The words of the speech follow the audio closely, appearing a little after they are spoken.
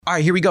All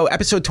right, here we go.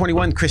 Episode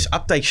 21, Chris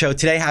Opdyke Show.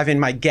 Today, having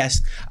my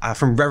guest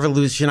from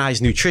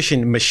Revolutionize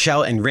Nutrition,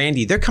 Michelle and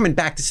Randy. They're coming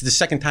back. This is the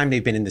second time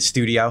they've been in the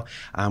studio.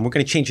 We're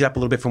going to change it up a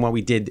little bit from what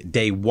we did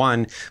day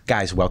one.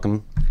 Guys,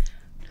 welcome.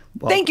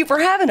 Well, thank you for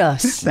having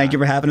us. Thank you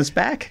for having us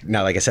back.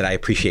 No, like I said, I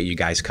appreciate you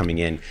guys coming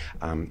in.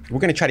 We're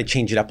going to try to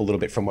change it up a little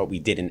bit from what we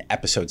did in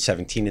episode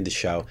 17 of the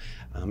show.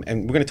 And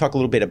we're going to talk a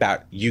little bit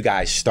about you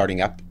guys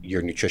starting up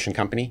your nutrition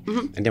company.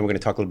 And then we're going to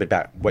talk a little bit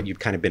about what you've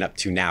kind of been up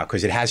to now,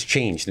 because it has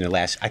changed in the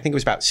last, I think it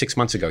was about 6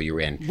 months ago you were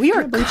in. We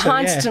are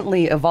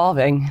constantly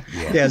evolving.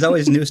 Yeah, there's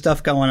always new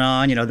stuff going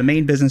on. You know, the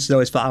main business is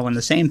always following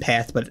the same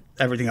path, but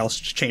everything else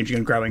is changing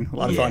and growing. A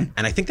lot of fun.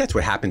 And I think that's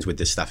what happens with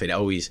this stuff.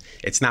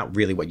 It's not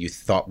really what you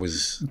thought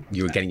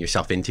you were getting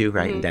yourself into,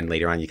 right? And then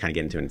later on you kind of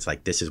get into it and it's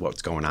like, this is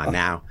what's going on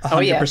now.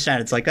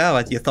 100%. It's like,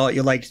 oh, you thought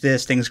you liked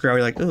this, things grow.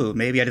 You're like, ooh,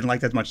 maybe I didn't like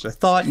that as much as I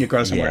thought, and you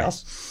grow somewhere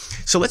else.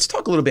 So let's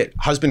talk a little bit,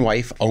 husband,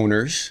 wife,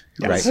 owners,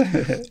 right?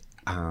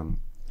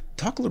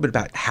 Talk a little bit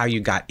about how you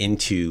got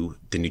into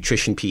the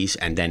nutrition piece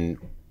and then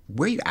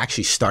where you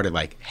actually started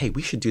like, hey,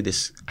 we should do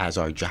this as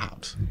our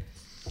jobs.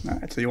 All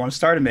right, so you want to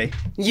start at me?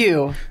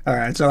 You. All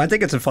right, so I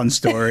think it's a fun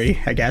story,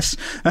 I guess.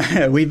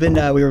 We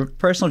were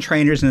personal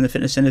trainers in the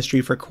fitness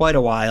industry for quite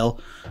a while.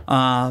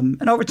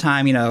 And over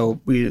time, you know,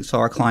 we saw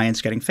our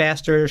clients getting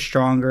faster,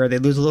 stronger. They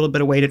lose a little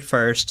bit of weight at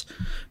first,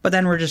 but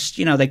then we're just,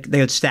 you know, they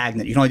would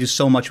stagnate. You can only do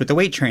so much with the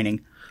weight training.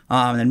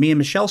 And then me and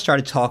Michelle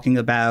started talking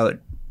about,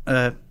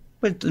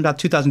 about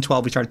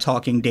 2012, we started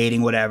talking,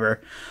 dating, whatever.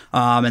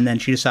 And then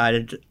she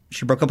decided,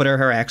 she broke up with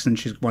her ex and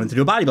she wanted to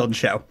do a bodybuilding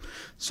show.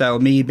 So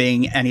me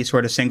being any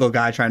sort of single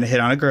guy trying to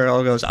hit on a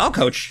girl goes, I'll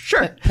coach,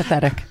 sure.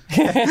 Pathetic.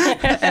 And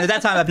at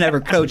that time, I've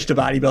never coached a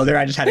bodybuilder.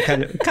 I just had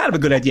kind of a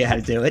good idea how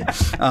to do it.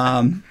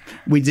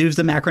 We used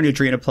the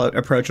macronutrient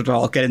approach, which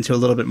I'll get into a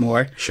little bit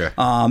more. Sure.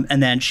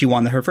 And then she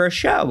won her first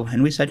show.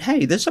 And we said,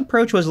 hey, this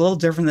approach was a little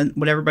different than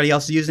what everybody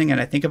else is using.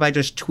 And I think if I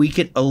just tweak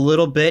it a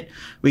little bit,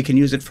 we can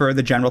use it for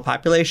the general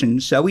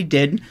population. So we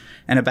did.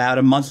 And about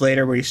a month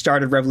later, we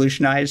started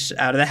Revolutionize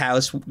out of the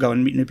house,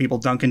 going meeting people,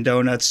 Dunkin'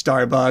 Donuts,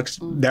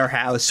 Starbucks, their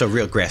house. So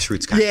real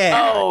grassroots kind.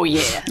 Yeah. Oh,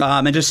 yeah.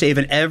 And just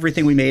saving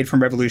everything we made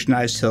from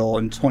Revolutionize till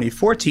in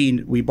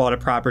 2014, we bought a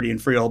property in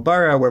Freehold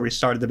Borough where we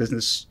started the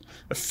business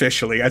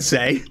officially, I'd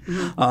say.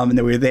 And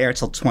then we were there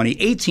till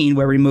 2018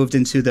 where we moved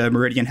into the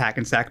Meridian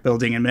Hackensack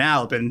building in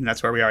Manalapan, and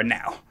that's where we are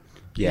now.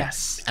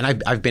 Yes.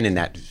 And I've been in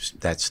that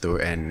store,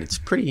 and it's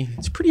pretty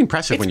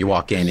impressive when you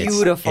walk in.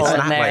 Beautiful it's in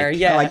not there.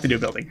 like, I like the new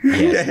building.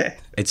 Yeah,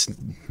 it's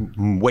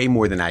way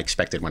more than I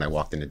expected when I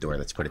walked in the door.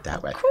 Let's put it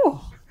that way.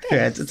 Cool.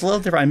 Yeah, it's a little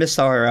different. I miss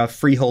our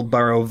Freehold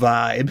Borough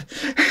vibe,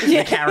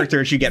 the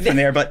characters you get from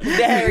there, but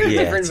Very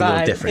different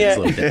vibe. It's a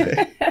little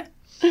different.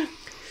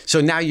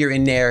 So now you're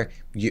in there,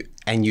 you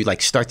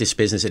like start this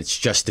business, and it's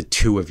just the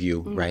two of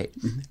you, right?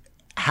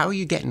 How are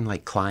you getting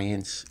like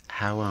clients?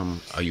 How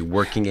are you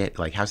working it?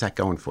 Like, how's that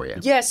going for you?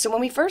 Yeah, so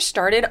when we first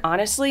started,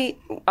 honestly,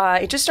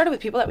 it just started with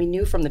people that we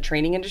knew from the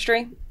training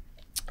industry.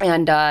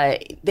 And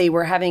they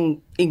were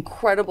having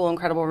incredible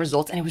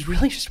results. And it was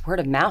really just word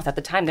of mouth. At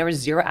the time, there was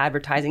zero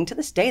advertising. To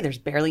this day, there's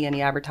barely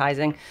any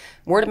advertising.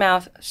 Word of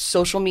mouth,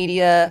 social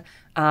media,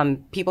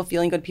 people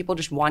feeling good, people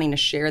just wanting to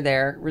share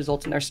their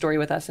results and their story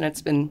with us. And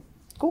it's been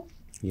cool.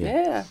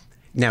 Yeah.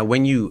 Now,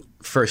 when you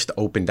first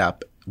opened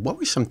up, what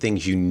were some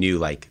things you knew,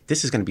 like,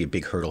 this is going to be a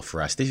big hurdle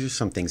for us? These are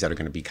some things that are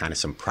going to be kind of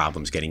some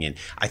problems getting in.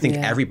 I think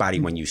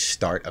everybody, when you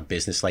start a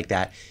business like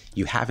that,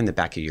 you have in the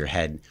back of your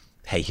head,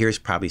 hey, here's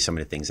probably some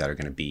of the things that are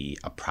going to be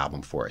a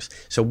problem for us.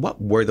 So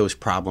what were those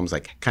problems?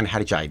 Like, kind of how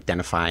did you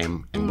identify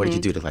them? And what did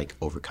you do to, like,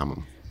 overcome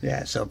them?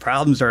 Yeah, so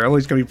problems are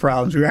always going to be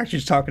problems. We were actually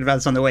just talking about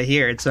this on the way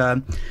here. It's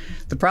the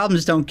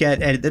problems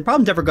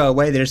never go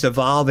away. They just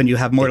evolve, and you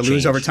have more to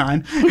lose over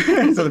time.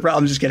 So the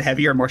problems just get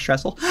heavier and more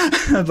stressful.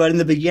 But in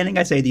the beginning,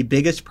 I'd say the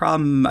biggest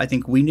problem I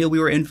think we knew we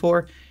were in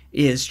for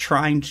is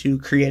trying to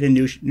create a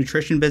new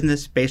nutrition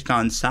business based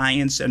on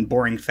science and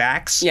boring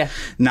facts,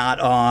 not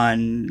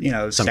on, you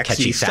know, some sexy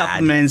catchy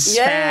supplements,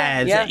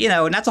 fads. Yeah. You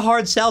know, and that's a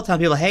hard sell, telling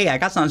people, hey, I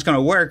got something that's going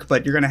to work,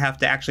 but you're going to have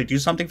to actually do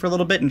something for a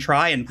little bit and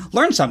try and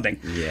learn something.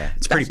 Yeah,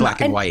 it's pretty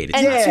black and white.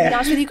 And to be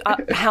honest with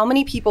you, how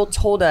many people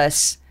told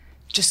us,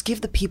 just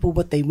give the people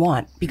what they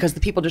want, because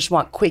the people just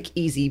want quick,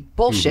 easy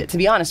bullshit, to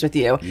be honest with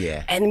you.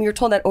 Yeah. And we were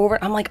told that over.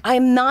 I'm like,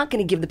 I'm not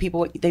going to give the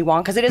people what they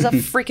want, because it is a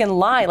freaking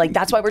lie. Like,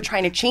 that's why we're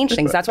trying to change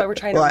things. That's why we're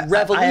trying to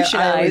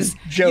revolutionize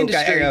the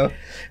industry.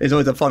 There's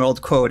always a fun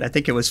old quote. I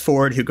think it was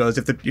Ford who goes,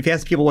 if you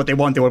ask people what they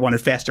want, they would want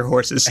faster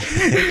horses.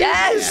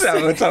 Yes.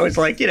 So it's always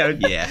like, you know,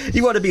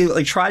 you want to be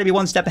like, try to be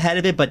one step ahead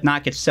of it, but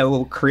not get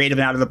so creative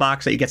and out of the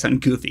box that you get something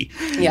goofy.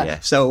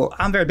 Yeah. So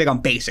I'm very big on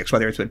basics,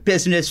 whether it's with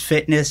business,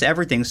 fitness,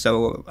 everything.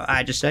 So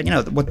I just said, you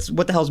know, what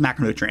the hell is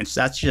macronutrients?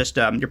 That's just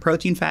your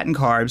protein, fat, and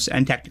carbs,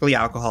 and technically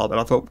alcohol, but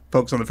I'll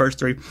focus on the first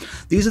three.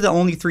 These are the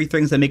only three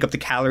things that make up the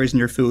calories in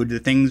your food, the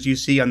things you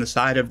see on the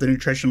side of the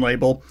nutrition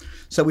label.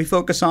 So we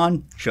focus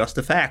on just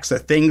the facts, the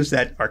things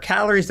that are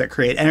calories that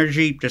create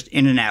energy just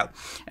in and out.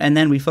 And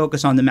then we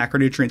focus on the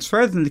macronutrients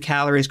further than the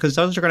calories because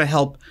those are going to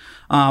help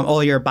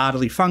all your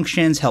bodily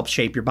functions, help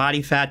shape your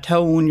body fat,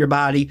 tone your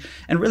body,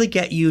 and really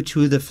get you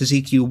to the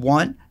physique you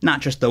want, not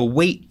just the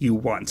weight you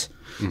want.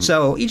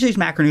 So each of these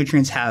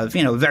macronutrients have,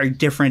 very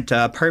different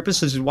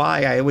purposes.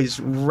 Why I always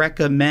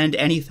recommend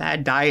any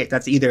fad diet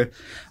that's either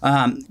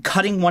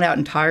cutting one out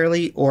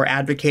entirely or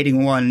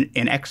advocating one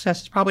in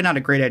excess is probably not a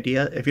great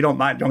idea. If you don't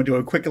mind, I'm going to do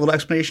a quick little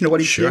explanation of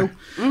what each do.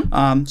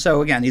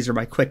 So again, these are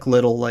my quick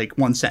little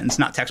one sentence,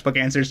 not textbook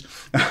answers.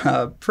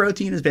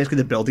 Protein is basically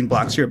the building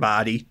blocks of your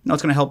body.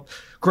 It's going to help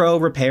grow,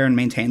 repair, and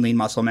maintain lean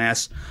muscle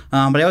mass.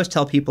 But I always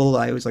tell people,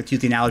 I always like to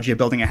use the analogy of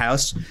building a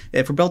house.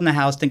 If we're building a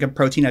house, think of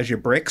protein as your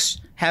bricks.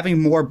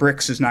 Having more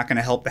bricks is not going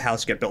to help the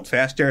house get built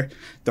faster.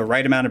 The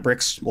right amount of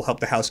bricks will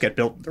help the house get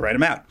built the right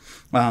amount.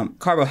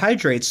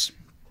 Carbohydrates,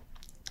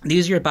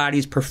 these are your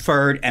body's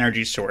preferred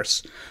energy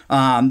source.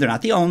 They're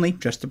not the only,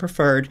 just the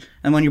preferred.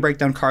 And when you break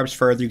down carbs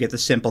further, you get the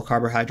simple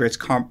carbohydrates,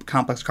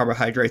 complex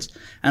carbohydrates.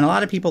 And a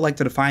lot of people like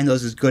to define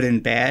those as good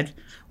and bad,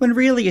 when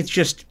really it's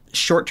just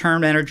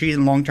short-term energy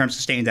and long-term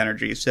sustained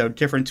energy. So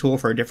different tool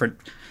for different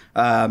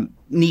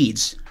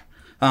needs.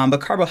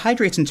 But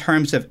carbohydrates in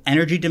terms of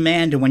energy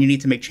demand and when you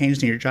need to make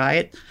changes in your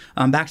diet,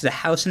 back to the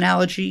house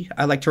analogy,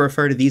 I like to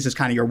refer to these as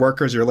kind of your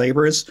workers or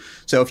laborers.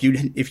 So if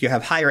you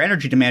have higher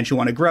energy demands, you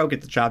want to grow,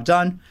 get the job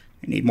done,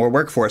 you need more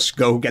workforce,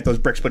 go get those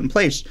bricks put in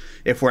place.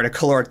 If we're at a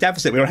caloric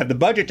deficit, we don't have the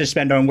budget to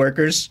spend on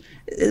workers,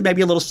 it may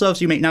be a little slow,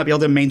 so you may not be able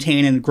to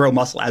maintain and grow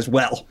muscle as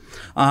well.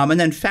 And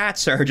then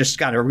fats are just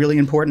kind of really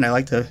important. I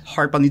like to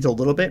harp on these a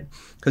little bit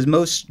because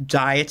most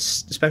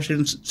diets,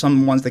 especially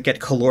some ones that get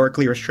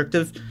calorically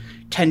restrictive,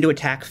 tend to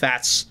attack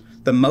fats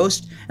the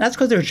most. And that's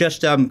because they're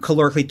just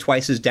calorically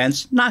twice as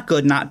dense. Not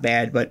good, not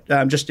bad, but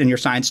just in your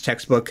science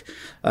textbook,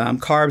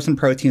 carbs and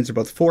proteins are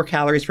both 4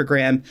 calories per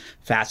gram.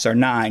 Fats are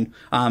 9.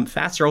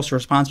 Fats are also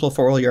responsible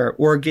for all your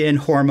organ,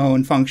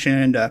 hormone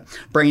function,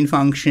 brain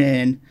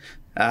function.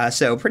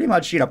 So pretty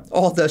much,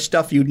 all the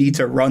stuff you need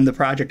to run the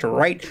project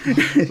right,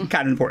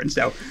 kind of important.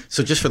 So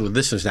just for the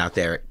listeners out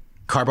there,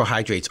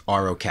 carbohydrates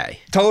are okay.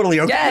 Totally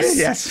okay.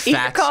 Yes. Eat the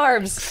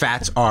carbs.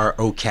 Fats are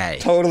okay.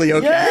 Totally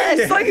okay.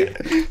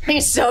 Yes.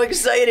 He's so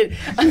excited.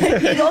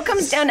 It all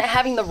comes down to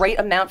having the right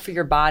amount for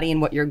your body and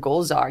what your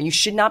goals are. You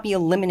should not be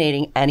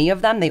eliminating any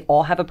of them. They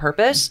all have a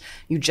purpose.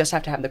 You just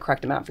have to have the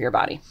correct amount for your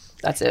body.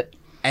 That's it.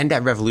 And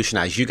at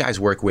Revolutionize, you guys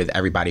work with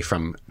everybody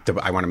from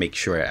I want to make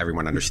sure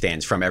everyone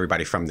understands, from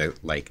everybody from the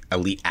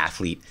elite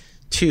athlete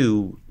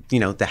to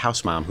the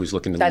house mom who's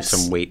looking to lose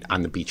some weight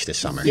on the beach this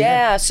summer.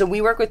 Yeah, so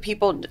we work with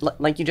people,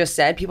 like you just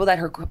said, people that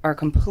are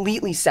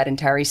completely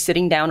sedentary,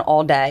 sitting down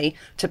all day,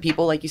 to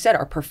people, like you said,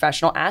 are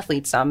professional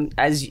athletes.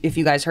 As if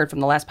you guys heard from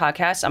the last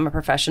podcast, I'm a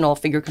professional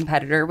figure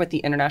competitor with the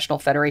International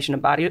Federation of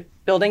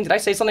Bodybuilding. Did I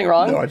say something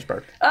wrong? No, I just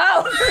burped.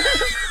 Oh!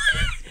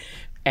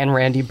 And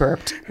Randy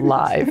burped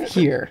live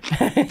here.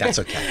 That's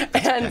okay.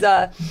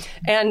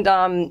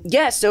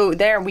 So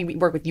there we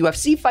work with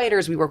UFC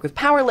fighters, we work with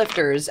power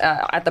lifters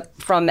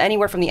from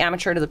anywhere from the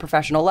amateur to the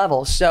professional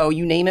level. So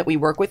you name it, we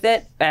work with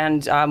it,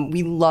 and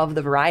we love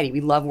the variety.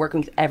 We love working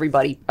with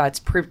everybody.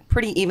 It's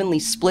pretty evenly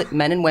split,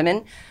 men and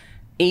women,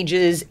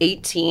 ages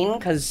 18,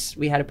 because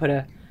we had to put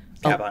a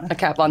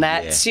cap on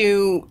that,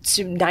 to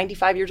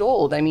 95 years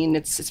old. I mean,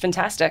 it's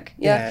fantastic.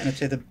 Yeah, and I'd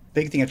say the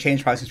big thing that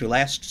changed probably since we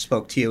last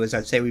spoke to you is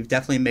I'd say we've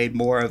definitely made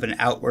more of an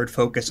outward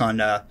focus on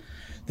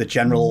the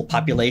general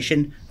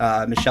population.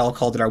 Michelle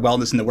called it our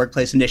Wellness in the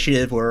Workplace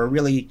initiative. We're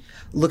really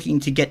looking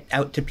to get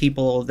out to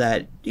people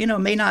that,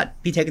 may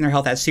not be taking their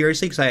health as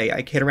seriously, because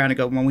I kid around and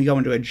go, when we go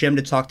into a gym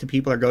to talk to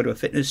people or go to a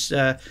fitness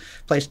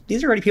place,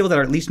 these are already people that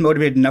are at least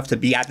motivated enough to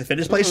be at the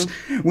fitness place.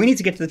 We need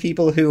to get to the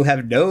people who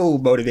have no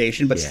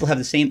motivation but still have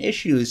the same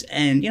issues.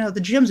 And,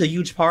 the gym's a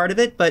huge part of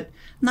it, but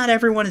not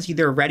everyone is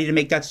either ready to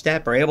make that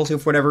step or able to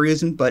for whatever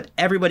reason, but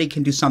everybody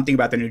can do something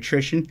about their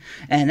nutrition.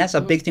 And that's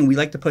a big thing we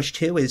like to push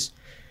too, is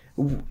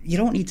you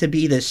don't need to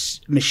be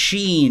this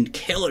machine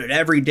killing it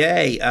every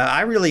day.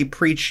 I really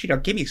preach,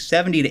 give me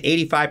 70 to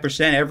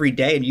 85% every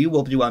day and you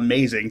will do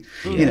amazing.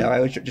 I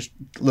was just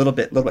a little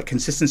bit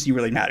consistency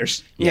really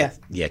matters. Yeah,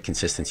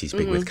 consistency is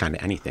big with kind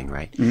of anything,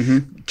 right?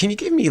 Can you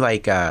give me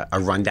like a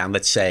rundown?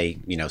 Let's say,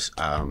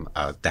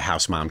 the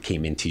house mom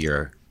came into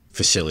your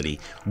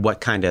facility.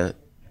 What kind of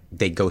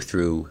they go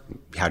through?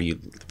 How do you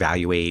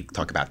evaluate,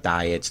 talk about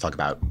diets, talk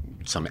about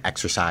some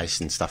exercise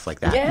and stuff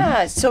like that?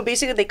 Yeah, so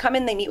basically they come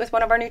in, they meet with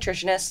one of our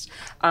nutritionists.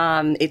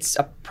 It's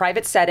a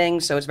private setting,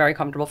 so it's very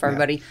comfortable for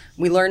everybody.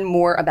 We learn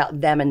more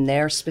about them and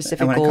their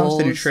specific goals. And when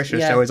it comes to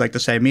nutritionists, I always like to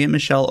say, me and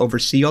Michelle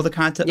oversee all the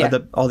content,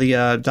 all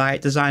the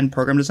diet design,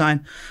 program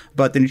design,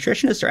 but the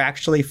nutritionists are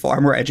actually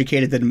far more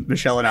educated than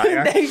Michelle and I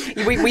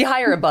are. we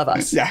hire above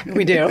us. Yeah.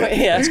 We do.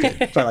 Yeah. That's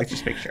good. So I like to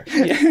just make sure.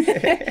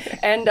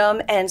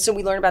 And so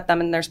we learn about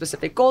them and their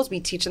specific goals. We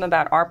teach them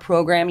about our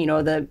program,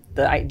 the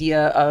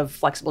idea of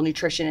flexible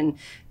nutrition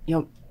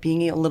and,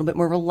 being a little bit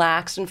more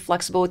relaxed and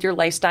flexible with your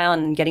lifestyle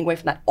and getting away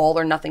from that all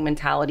or nothing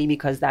mentality,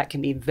 because that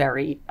can be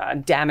very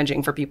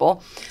damaging for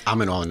people.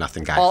 I'm an all or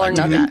nothing guy. All or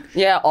nothing. That.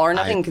 Yeah, all or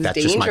nothing is that's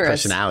dangerous. Just my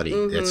personality.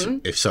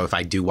 If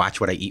I do watch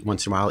what I eat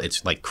once in a while,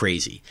 it's like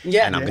crazy.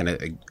 Yeah. And I'm going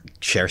to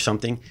share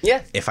something.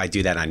 Yeah. If I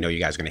do that, I know you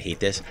guys are going to hate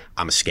this.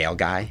 I'm a scale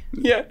guy.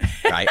 Yeah.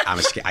 Right?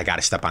 I got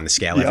to step on the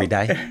scale every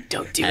day.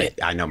 Don't do it.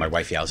 I know my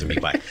wife yells at me,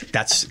 but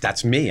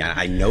that's me.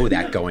 I know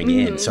that going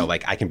in. So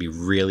like I can be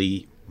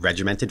really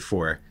regimented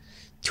for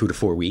 2 to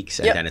 4 weeks,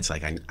 and then it's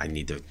like I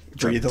need to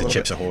drink the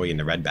Chips Ahoy in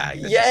the red bag.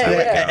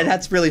 Yeah. And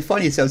that's really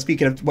funny. So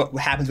speaking of what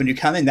happens when you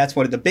come in, that's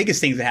one of the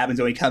biggest things that happens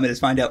when you come in is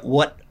find out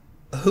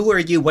who are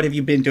you, what have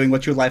you been doing,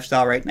 what's your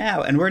lifestyle right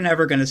now, and we're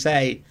never going to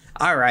say,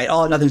 all right,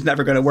 all or nothing's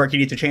never going to work. You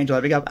need to change all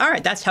that. We go, all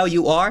right, that's how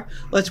you are.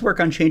 Let's work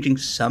on changing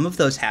some of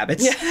those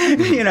habits.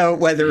 Yeah.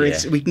 Whether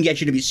it's we can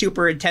get you to be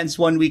super intense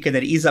one week and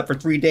then ease up for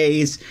 3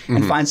 days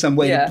and find some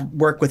way to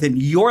work within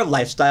your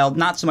lifestyle,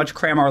 not so much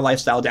cram our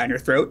lifestyle down your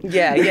throat.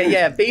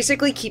 Yeah.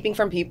 Basically keeping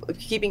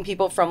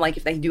people from, like,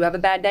 if they do have a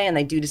bad day and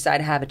they do decide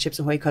to have a Chips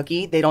Ahoy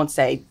cookie, they don't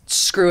say,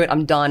 screw it,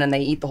 I'm done, and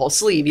they eat the whole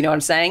sleeve. You know what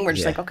I'm saying? We're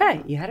just like,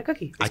 okay, you had a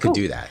cookie. I could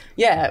do that.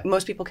 Yeah,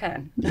 most people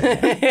can.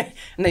 And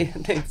they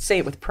say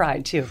it with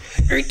pride too.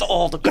 Eat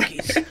all the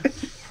cookies.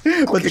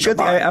 But the good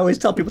thing I always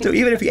tell people too,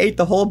 even if you ate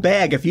the whole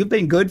bag, if you've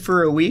been good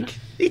for a week,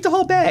 eat the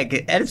whole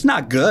bag. And it's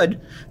not good,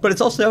 but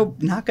it's also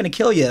not going to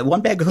kill you.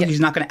 One bag of cookies is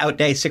not going to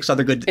outday 6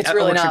 other good. It's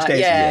really not.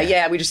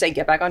 Yeah. We just say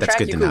get back on track.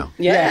 That's good to know.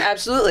 Yeah,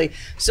 absolutely.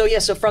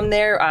 So from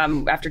there,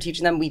 after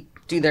teaching them, we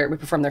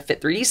perform their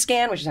Fit 3D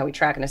scan, which is how we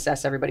track and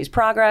assess everybody's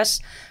progress.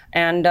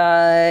 And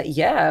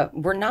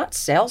we're not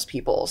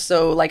salespeople.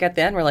 So like at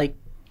the end, we're like,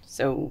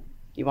 so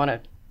you want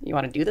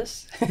to do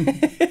this?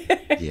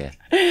 Yeah.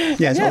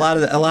 So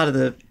a lot of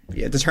the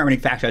determining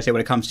factor, I say,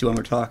 when it comes to when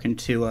we're talking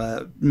to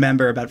a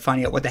member about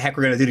finding out what the heck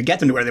we're going to do to get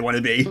them to where they want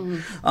to be.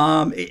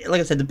 Like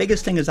I said, the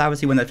biggest thing is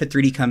obviously when the Fit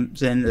 3D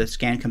comes in, the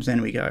scan comes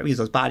in, we use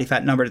those body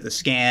fat numbers to the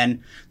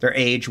scan, their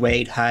age,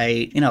 weight,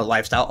 height,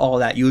 lifestyle, all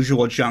that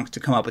usual junk to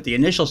come up with the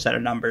initial set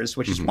of numbers,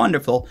 which is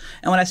wonderful.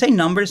 And when I say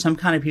numbers, some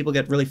kind of people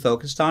get really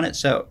focused on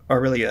it, or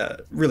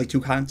really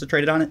too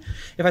concentrated on it.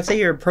 If I say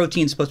your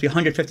protein's supposed to be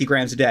 150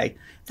 grams a day,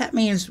 that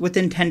means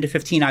within 10 to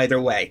 15 either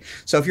way.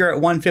 So if you're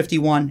at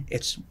 151,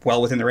 it's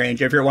well within the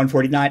range. If you're at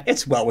 149,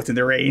 it's well within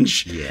the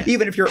range. Yeah.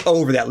 Even if you're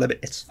over that limit,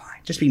 it's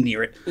fine. Just be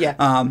near it. Yeah.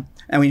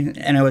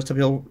 And I always tell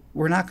people,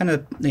 we're not going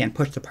to, again,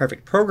 push the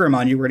perfect program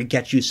on you. We're going to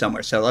get you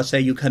somewhere. So let's say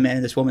you come in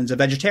and this woman's a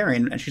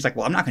vegetarian and she's like,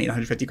 well, I'm not going to eat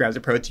 150 grams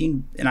of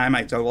protein. And I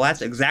might go, well,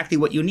 that's exactly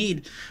what you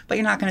need, but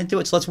you're not going to do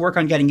it. So let's work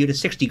on getting you to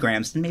 60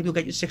 grams. Then maybe we'll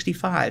get you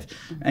 65.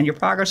 And your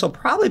progress will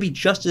probably be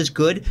just as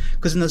good,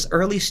 because in those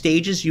early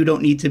stages, you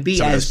don't need to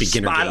be as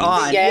spot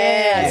on.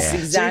 Yes,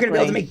 exactly. So you're going to be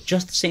able to make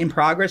just the same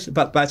progress,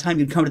 but by the time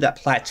you come to that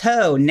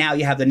plateau, now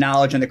you have the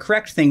knowledge and the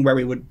correct thing where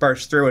we would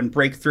burst through and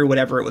break through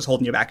whatever it was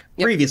holding you back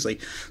previously.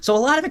 So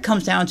a lot of it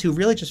comes down to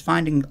really just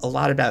finding a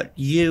lot about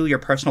you, your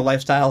personal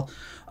lifestyle,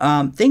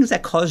 things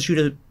that cause you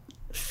to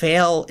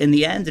fail in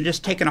the end, and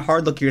just taking a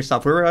hard look at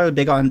yourself. We're really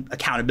big on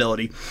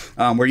accountability.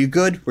 Were you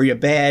good? Were you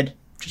bad?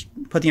 Just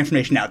put the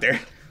information out there.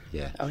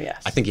 Yeah. Oh,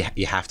 yes. I think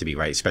you have to be,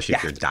 right, especially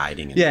if you're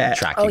dieting and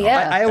tracking. Oh,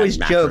 yeah. I always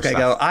joke. I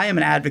go, I am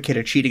an advocate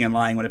of cheating and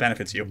lying when it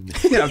benefits you.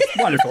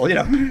 Wonderful.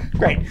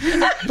 Great.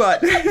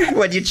 But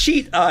when you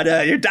cheat on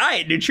your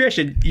diet,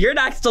 nutrition, you're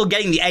not still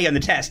getting the A on the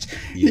test.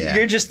 Yeah.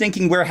 You're just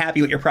thinking we're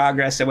happy with your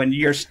progress, and when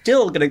you're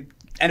still going to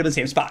end up in the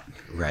same spot.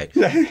 Right.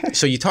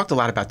 So you talked a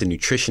lot about the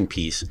nutrition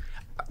piece.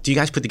 Do you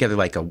guys put together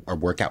like a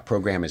workout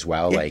program as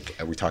well? Like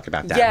we talked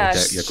about that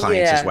with your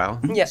clients as well?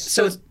 Yeah.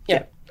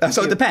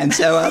 So it depends.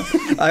 So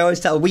I always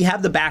tell, we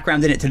have the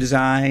background in it to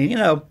design,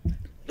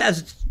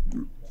 as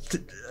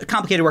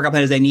complicated workout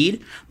plan as they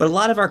need. But a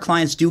lot of our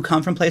clients do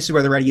come from places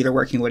where they're already either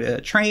working with a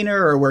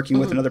trainer or working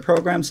with another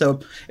program. So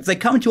if they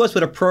come to us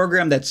with a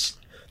program that's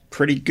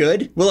pretty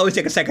good, we'll always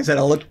take a second set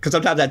of look, because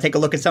sometimes I take a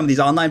look at some of these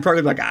online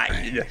programs like,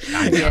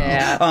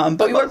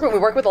 but we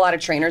work with a lot of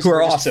trainers who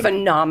are awesome,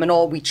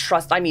 phenomenal. We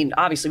trust. I mean,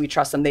 obviously we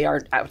trust them. They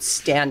are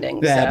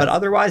outstanding. Yeah, but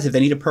otherwise, if they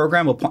need a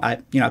program,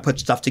 I put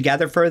stuff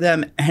together for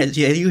them, and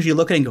they usually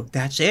look at it and go,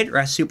 "That's it," or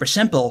 "That's super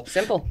simple."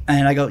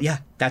 And I go, "Yeah,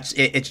 that's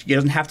it. It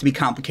doesn't have to be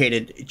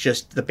complicated. It's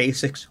just the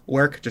basics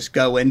work. Just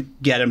go in,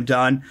 get them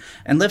done,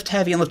 and lift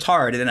heavy and lift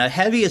hard." And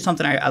heavy is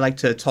something I like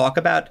to talk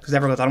about, because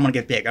everyone goes, "I don't want to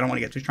get big. I don't want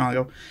to get too strong." I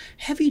go,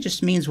 heavy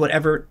just means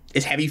whatever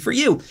is heavy for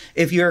you.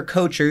 If you're a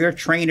coach or you're a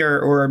trainer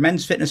or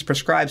Men's Fitness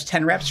prescribes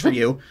 10 reps for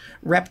you,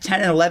 rep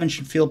 10 and 11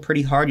 should feel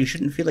pretty hard. You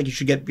shouldn't feel like you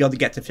should be able to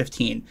get to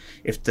 15.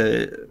 If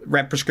the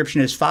rep prescription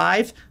is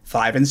 5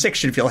 and 6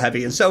 should feel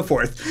heavy, and so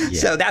forth.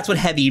 Yeah. So that's what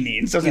heavy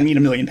means. Doesn't mean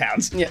 1,000,000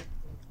 pounds. Yeah.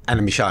 And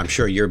Michelle, I'm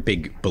sure you're a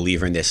big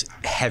believer in this,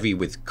 heavy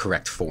with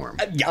correct form.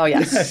 Yeah. Oh,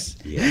 yes.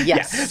 Yeah.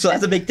 Yes. Yeah. So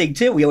that's a big thing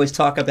too. We always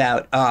talk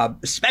about,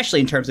 especially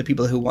in terms of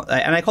people who want,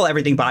 and I call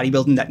everything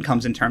bodybuilding that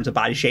comes in terms of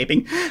body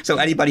shaping. So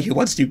anybody who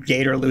wants to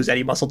gain or lose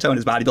any muscle tone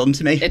is bodybuilding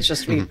to me. It's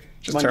just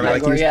Just one term I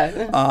like to category,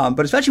 use. yeah.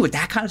 But especially with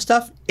that kind of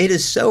stuff, it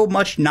is so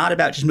much not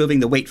about just moving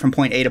the weight from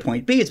point A to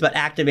point B. It's about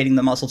activating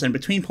the muscles in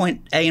between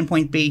point A and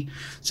point B.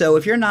 So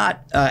if you're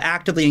not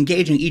actively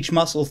engaging each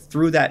muscle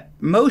through that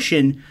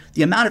motion,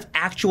 the amount of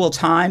actual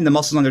time the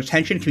muscles under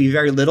tension can be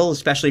very little,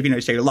 especially if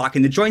you say you're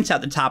locking the joints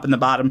out the top and the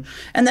bottom,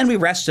 and then we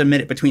rest a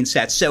minute between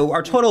sets. So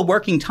our total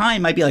working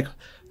time might be like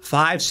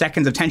 5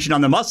 seconds of tension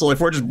on the muscle if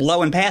we're just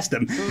blowing past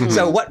them.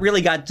 So what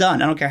really got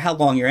done? I don't care how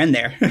long you're in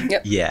there.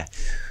 Yep. Yeah.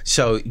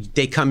 So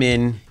they come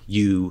in,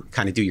 you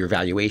kind of do your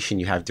evaluation,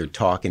 you have their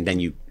talk, and then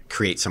you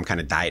create some kind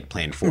of diet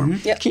plan for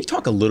them. Yep. Can you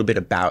talk a little bit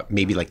about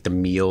maybe like the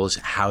meals,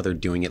 how they're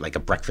doing it, like a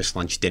breakfast,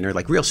 lunch, dinner,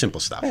 like real simple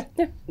stuff?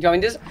 Yeah. Do you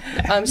want me to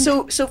do this?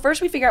 So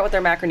first we figure out what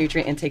their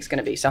macronutrient intake is going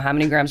to be. So how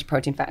many grams of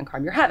protein, fat, and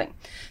carb you're having.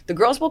 The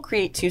girls will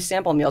create 2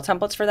 sample meal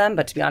templates for them,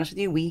 but to be honest with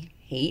you, we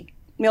hate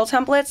meal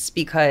templates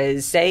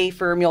because say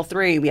for meal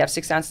 3 we have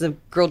 6 ounces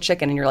of grilled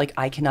chicken and you're like,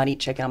 I cannot eat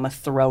chicken, I'm gonna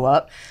throw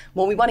up.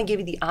 Well, we want to give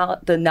you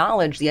the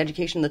knowledge, the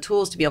education, the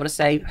tools to be able to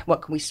say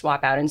what can we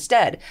swap out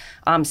instead.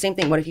 Same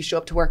thing, what if you show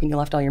up to work and you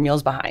left all your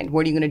meals behind?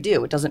 What are you going to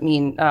do? It doesn't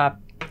mean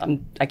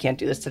I can't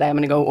do this today, I'm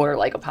going to go order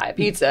like a pie of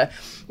pizza,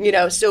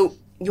 so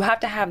you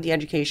have to have the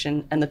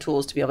education and the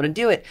tools to be able to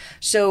do it.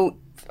 So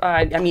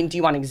do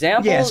you want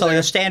examples? Yeah, so like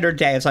a standard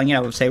day, it's like,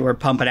 say we're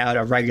pumping out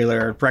a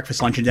regular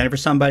breakfast, lunch, and dinner for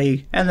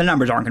somebody, and the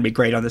numbers aren't going to be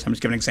great on this. I'm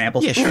just giving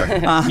examples. Yeah,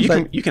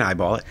 sure. You can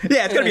eyeball it.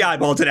 Yeah, it's going to be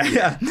eyeball today.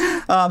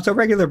 Yeah. So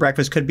regular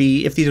breakfast could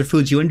be, if these are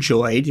foods you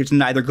enjoyed, it's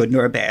neither good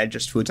nor bad,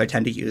 just foods I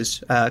tend to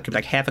use. It could be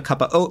like half a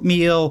cup of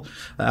oatmeal,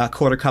 a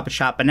quarter cup of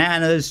chopped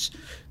bananas,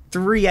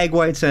 3 egg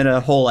whites and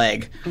a whole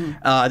egg.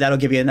 That'll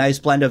give you a nice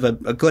blend of a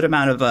good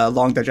amount of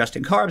long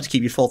digesting carbs to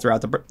keep you full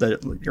throughout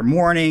your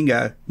morning,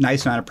 a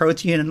nice amount of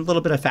protein, and a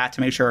little bit of fat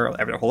to make sure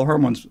the whole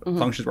hormones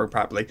functions work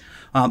properly.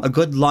 A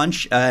good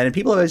lunch, and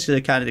people always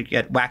kind of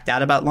get whacked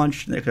out about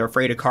lunch. They're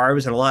afraid of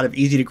carbs, and a lot of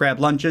easy to grab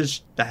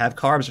lunches that have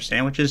carbs or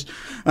sandwiches.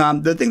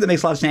 The thing that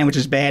makes a lot of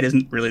sandwiches bad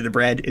isn't really the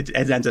bread. It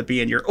ends up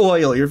being your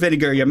oil, your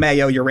vinegar, your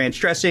mayo, your ranch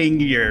dressing.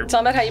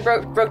 Tell them about how you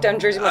broke down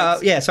Jersey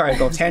Mike's. Yeah, sorry, I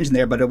go off tangent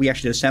there, but we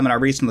actually did a seminar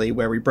recently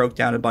where we broke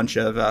down a bunch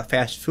of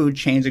fast food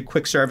chains and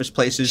quick service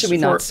places. Should we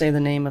not say the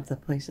name of the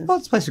places? Well,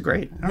 this place is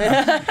great. We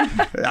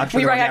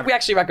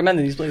actually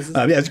recommended these places.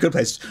 Yeah, it's a good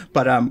place.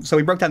 But so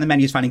we broke down the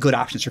menus, finding good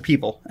options for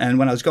people. And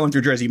when I was going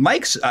through Jersey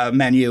Mike's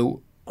menu,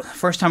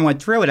 first time I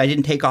went through it, I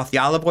didn't take off the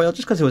olive oil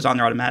just because it was on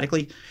there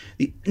automatically.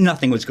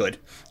 Nothing was good.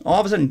 All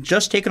of a sudden,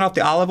 just taking off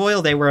the olive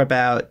oil, they were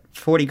about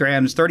 30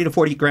 to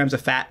 40 grams of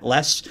fat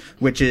less,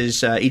 which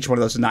is each one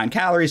of those is 9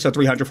 calories, so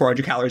 300,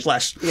 400 calories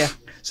less. Yeah.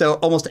 So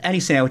almost any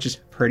sandwich is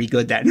pretty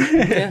good then.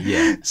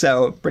 Yeah.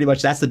 So pretty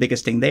much that's the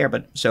biggest thing there.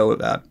 But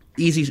so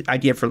easy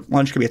idea for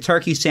lunch could be a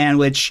turkey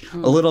sandwich, a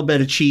little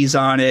bit of cheese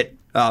on it,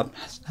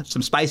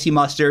 some spicy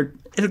mustard.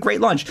 It's a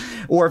great lunch.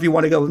 Or if you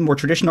want to go the more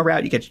traditional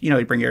route,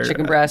 you bring your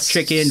chicken breast,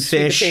 chicken,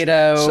 fish,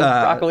 potato,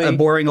 broccoli, a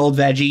boring old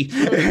veggie,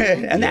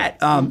 and that.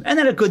 And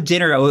then a good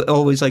dinner. I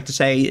always like to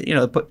say,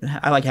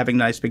 I like having a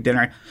nice big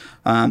dinner.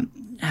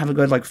 Have a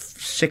good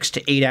 6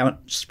 to 8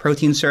 ounce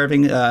protein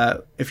serving.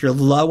 If you're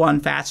low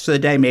on fats for the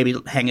day, maybe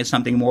hang in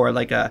something more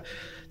like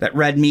that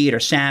red meat or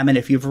salmon.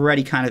 If you've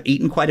already kind of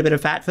eaten quite a bit of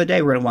fat for the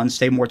day, we're going to want to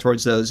stay more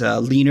towards those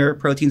leaner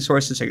protein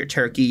sources, so your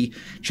turkey,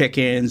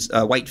 chickens,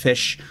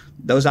 whitefish,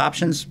 those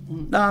options.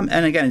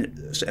 And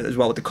again, as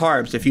well with the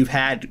carbs, if you've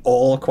had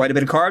quite a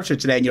bit of carbs for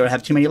today and you don't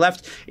have too many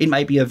left, it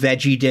might be a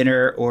veggie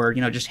dinner or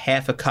just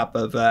half a cup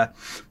of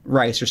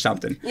rice or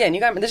something. Yeah,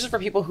 and this is for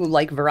people who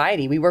like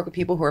variety. We work with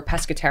people who are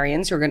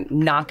pescatarians who are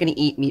not going to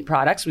eat meat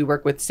products. We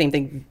work with same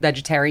thing,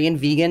 vegetarian,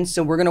 vegan.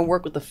 So we're going to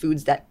work with the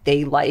foods that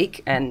they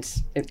like, and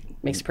it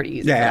makes it pretty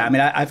easy. Yeah, I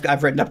mean,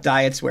 I've written up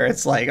diets where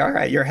it's like, all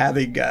right, you're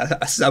having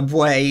a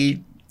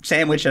Subway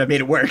sandwich and I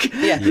made it work.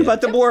 Yeah. But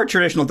the more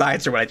traditional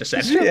diets are what I just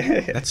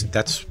said.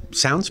 That's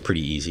sounds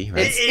pretty easy,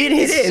 right? It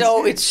is.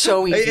 It's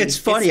so easy. It's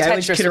funny. I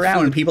always kid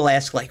around when people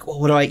ask well,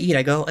 what do I eat?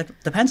 I go, it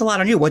depends a lot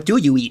on you. What do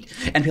you eat?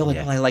 And people are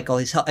like, well, I like all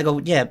these health. I go,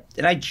 yeah.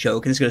 And I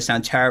joke, and it's going to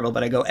sound terrible,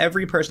 but I go,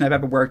 every person I've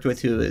ever worked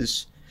with who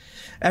is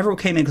everyone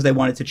came in because they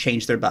wanted to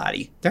change their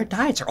body. Their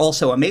diets are all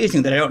so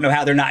amazing that I don't know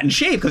how they're not in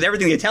shape, because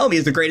everything they tell me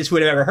is the greatest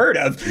food I've ever heard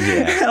of.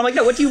 Yeah. And I'm like,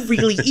 no, what do you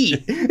really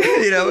eat?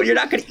 You're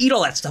not going to eat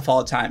all that stuff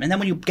all the time. And then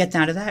when you get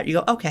down to that, you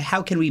go, okay,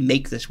 how can we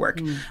make this work?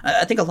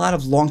 I think a lot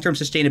of long-term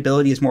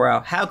sustainability is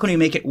more how can we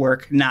make it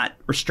work, not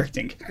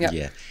restricting. Yep.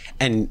 Yeah.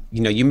 And,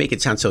 you make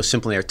it sound so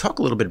simple there. Talk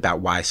a little bit about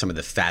why some of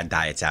the fad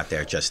diets out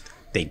there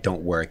they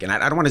don't work. And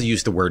I don't want to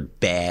use the word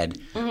bad,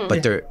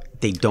 but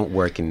they don't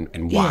work, and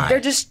why?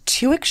 They're just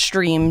too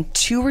extreme,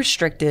 too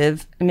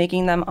restrictive,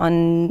 making them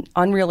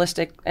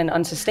unrealistic and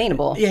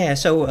unsustainable. Yeah,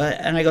 so,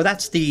 and I go,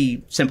 that's the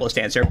simplest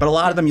answer. But a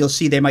lot of them, you'll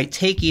see they might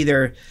take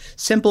either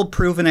simple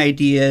proven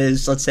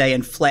ideas, let's say,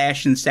 and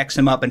flash and sex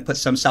them up and put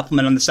some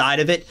supplement on the side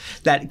of it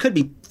that could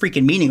be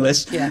freaking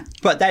meaningless. Yeah.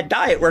 But that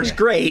diet works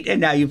great, and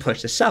now you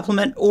push the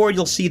supplement. Or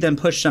you'll see them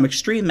push some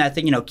extreme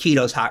method.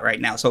 Keto's hot right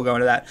now, so we'll go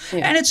into that.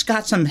 Yeah. And it's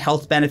got some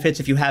health benefits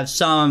if you have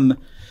some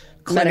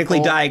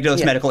clinically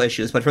diagnosed medical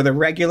issues, but for the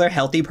regular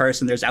healthy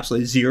person, there's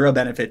absolutely zero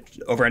benefit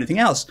over anything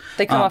else.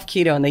 They come off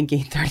keto and they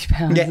gain 30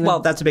 pounds. Yeah,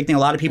 well, that's a big thing. A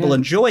lot of people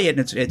enjoy it,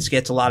 and it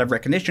gets a lot of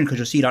recognition because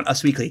you'll see it on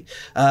Us Weekly.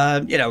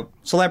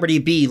 Celebrity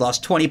B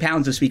lost 20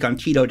 pounds this week on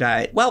keto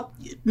diet. Well,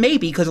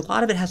 maybe, because a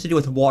lot of it has to do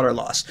with water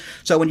loss.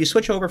 So when you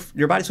switch over,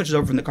 your body switches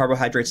over from the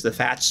carbohydrates to the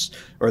fats,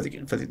 or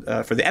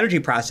for the energy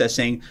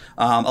processing,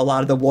 a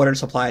lot of the water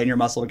supply in your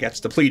muscle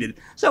gets depleted.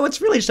 So it's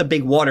really just a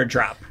big water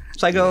drop.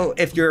 So I go,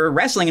 if you're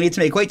wrestling and need to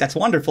make weight, that's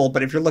wonderful.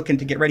 But if you're looking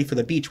to get ready for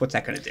the beach, what's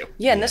that going to do?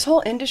 Yeah, and this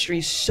whole industry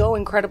is so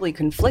incredibly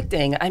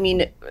conflicting. I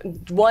mean,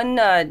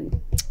 I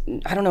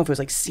don't know if it was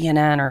like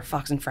CNN or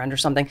Fox and Friends or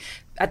something.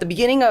 At the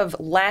beginning of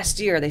last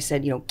year, they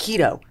said,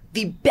 keto,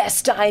 the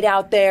best diet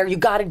out there. You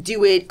got to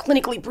do it.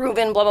 Clinically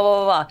proven, blah, blah,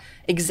 blah, blah.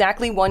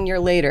 Exactly 1 year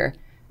later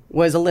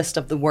was a list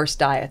of the worst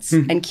diets,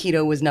 and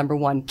keto was number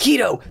one.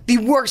 Keto, the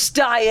worst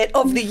diet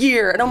of the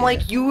year. And I'm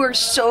like, you are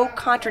so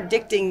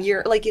contradicting.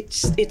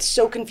 It's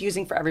so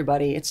confusing for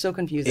everybody. It's so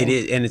confusing. It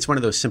is, and it's one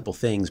of those simple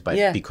things,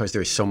 but because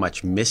there's so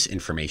much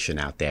misinformation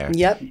out there,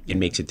 it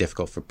makes it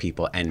difficult for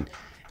people. And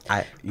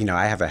I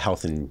have a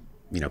health and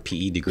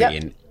PE degree,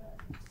 and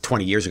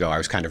 20 years ago, I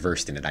was kind of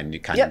versed in it. I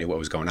knew what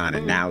was going on.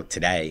 And now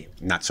today,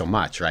 not so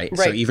much, right?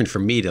 So even for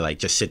me to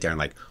just sit there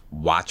and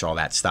watch all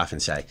that stuff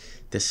and say,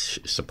 this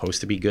is supposed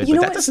to be good,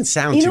 but that doesn't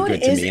sound too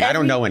good to me. And I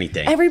don't know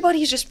anything.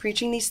 Everybody's just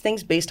preaching these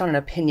things based on an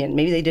opinion.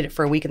 Maybe they did it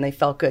for a week and they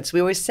felt good. So we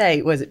always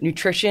say,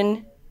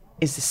 nutrition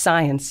is the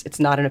science. It's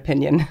not an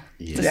opinion.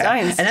 It's the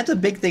science. And that's a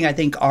big thing, I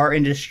think, our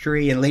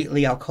industry, and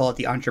lately I'll call it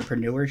the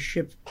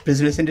entrepreneurship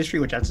business industry,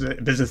 which that's a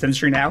business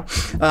industry now,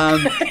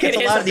 gets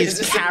a lot of these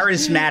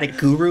charismatic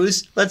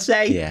gurus, let's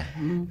say,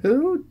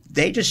 who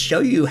they just show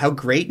you how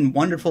great and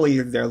wonderful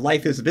their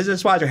life is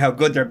business-wise, or how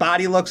good their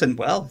body looks. And,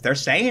 well, if they're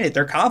saying it,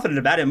 they're confident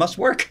about it, it must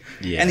work.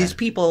 Yeah. And these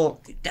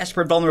people,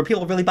 desperate, vulnerable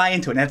people, really buy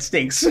into it, and that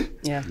stinks.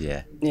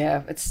 Yeah.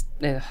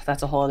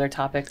 That's a whole other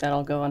topic that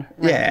I'll go on.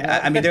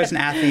 I mean, there's an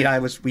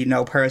athlete we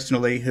know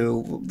personally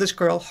who, this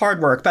girl, hard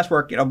work, best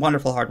work,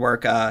 wonderful hard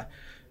work,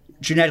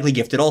 genetically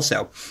gifted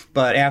also.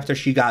 But after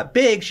she got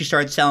big, she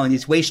started selling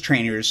these waist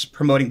trainers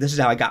promoting, this is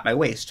how I got my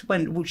waist.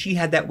 When she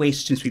had that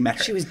waist since we met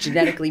her. She was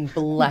genetically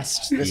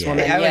blessed, this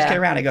woman. I always get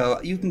around, I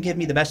go, you can give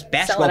me the best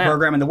basketball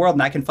program in the world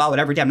and I can follow it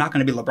every day. I'm not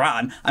going to be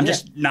LeBron. I'm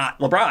just not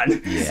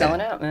LeBron. Yeah.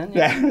 Selling out, man.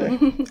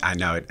 Yeah. I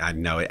know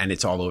it. And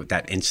it's all over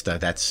that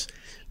Insta.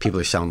 People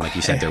are selling, like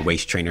you said, their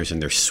waist trainers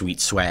and their sweet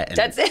sweat and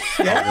that's it.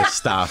 all this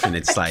stuff. And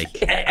it's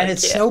and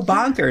it's so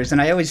bonkers. And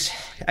I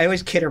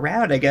always kid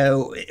around. I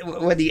go,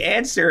 when the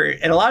answer,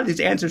 and a lot of these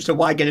answers to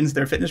why get into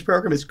their fitness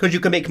program is because you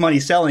can make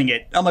money selling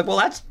it. I'm like, well,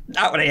 that's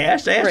not what I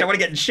asked. I want to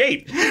get in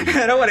shape.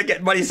 I don't want to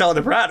get money selling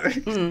the product.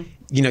 Mm.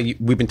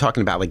 We've been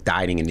talking about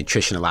dieting and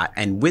nutrition a lot,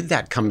 and with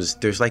that comes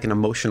there's an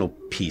emotional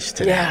piece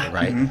to that,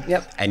 right? Mm-hmm.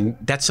 Yep. And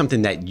that's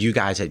something that you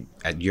guys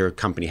at your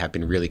company have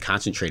been really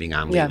concentrating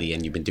on lately,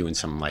 and you've been doing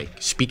some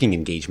speaking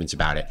engagements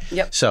about it.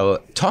 Yep.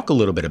 So talk a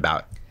little bit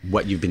about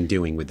what you've been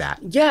doing with that.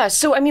 Yeah.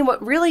 So, I mean,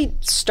 what really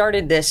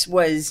started this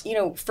was,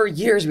 for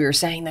years we were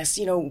saying this,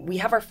 we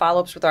have our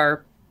follow-ups with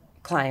our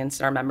clients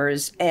and our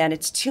members, and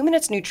it's 2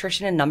 minutes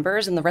nutrition and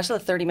numbers, and the rest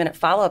of the 30-minute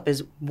follow-up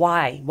is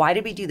why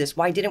did we do this,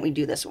 why didn't we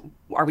do this,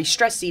 are we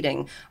stress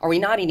eating, are we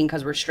not eating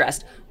because we're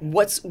stressed,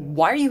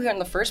 why are you here in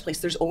the first place?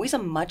 There's always a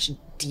much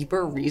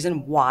deeper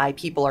reason why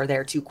people are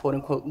there to quote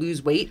unquote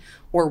lose weight,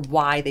 or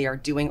why they are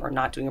doing or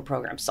not doing a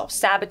program.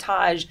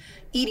 Self-sabotage,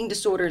 eating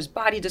disorders,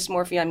 body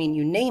dysmorphia, I mean,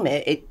 you name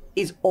it, it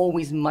is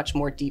always much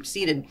more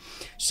deep-seated.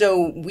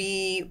 So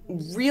we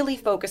really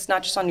focus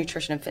not just on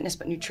nutrition and fitness,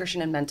 but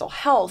nutrition and mental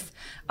health.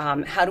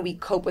 How do we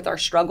cope with our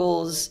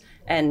struggles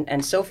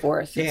and so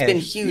forth? It's been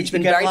huge,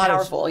 been very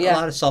powerful. A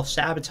lot of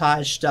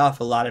self-sabotage stuff,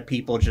 a lot of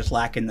people just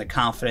lacking the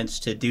confidence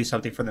to do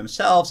something for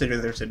themselves.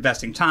 Either they're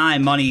investing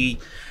time, money,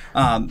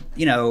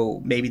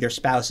 maybe their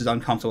spouse is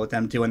uncomfortable with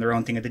them doing their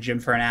own thing at the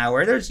gym for an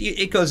hour.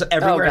 It goes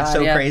everywhere. It's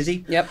so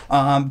crazy. Yep.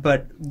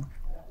 But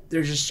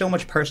there's just so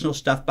much personal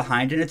stuff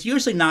behind it. And it's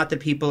usually not that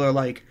people are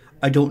like,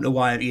 I don't know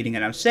why I'm eating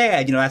and I'm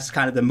sad. That's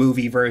kind of the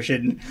movie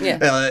version.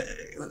 Yeah.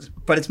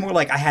 But it's more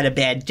like I had a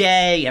bad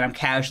day and I'm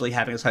casually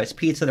having a slice of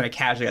pizza, then I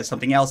casually had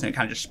something else, and it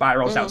kind of just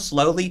spirals out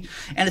slowly.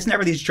 And it's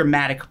never these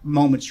dramatic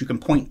moments you can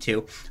point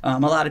to. A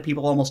lot of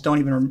people almost don't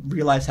even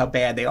realize how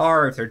bad they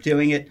are if they're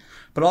doing it.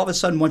 But all of a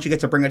sudden, once you get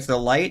to bring it to the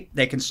light,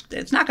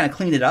 it's not going to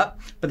clean it up,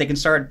 but they can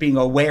start being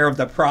aware of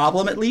the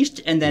problem at least,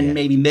 and then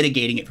maybe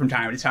mitigating it from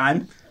time to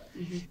time.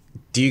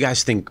 Do you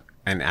guys think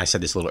and I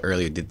said this a little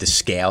earlier, did the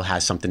scale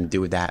has something to do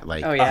with that?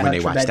 Like yeah. when they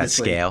watch that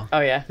scale? Oh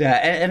yeah. Yeah,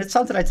 and it's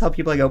something I tell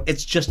people. I go,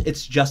 it's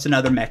just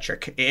another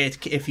metric.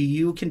 If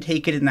you can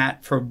take it in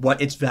that for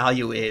what its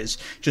value is,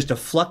 just a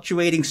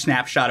fluctuating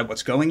snapshot of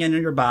what's going in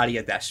your body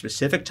at that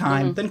specific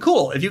time, then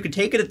cool. If you can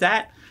take it at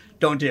that,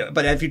 don't do it.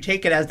 But if you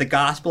take it as the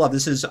gospel of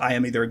I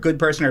am either a good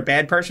person or a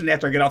bad person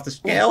after I get off the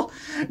scale,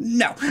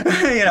 no.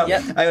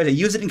 I would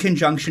use it in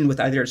conjunction with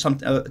either some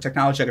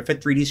technology like a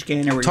Fit 3D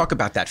scanner. Talk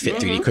about that Fit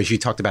 3D, because you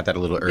talked about that a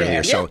little earlier.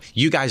 Yeah. So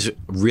you guys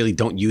really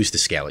don't use the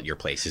scale at your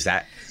place. Is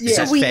that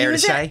fair to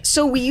say?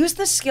 So we use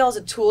the scale as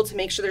a tool to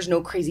make sure there's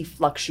no crazy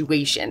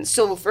fluctuation.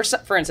 So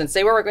for instance,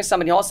 say we're working with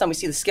somebody, all of a sudden we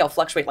see the scale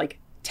fluctuate like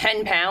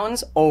 10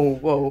 pounds. Oh,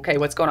 whoa, okay,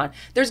 what's going on?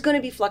 There's going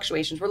to be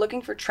fluctuations. We're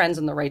looking for trends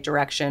in the right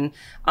direction.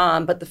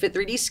 But the Fit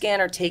 3D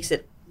scanner takes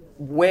it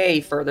way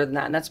further than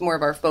that, and that's more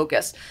of our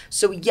focus.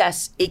 So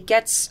yes, it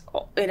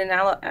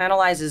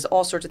analyzes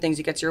all sorts of things.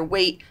 It gets your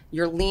weight,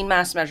 your lean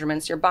mass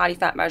measurements, your body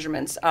fat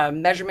measurements,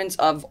 measurements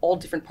of all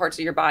different parts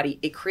of your body.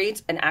 It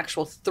creates an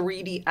actual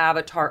 3D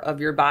avatar of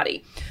your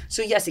body.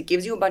 So yes, it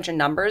gives you a bunch of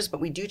numbers, but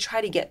we do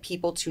try to get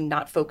people to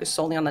not focus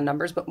solely on the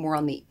numbers, but more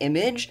on the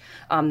image.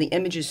 The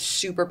image is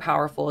super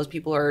powerful as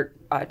people are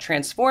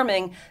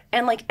transforming.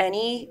 And like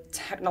any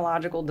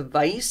technological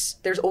device,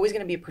 there's always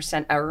going to be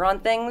a % error on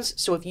things.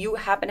 So if you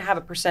happen to have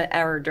a %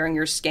 error during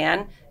your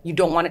scan, you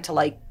don't want it to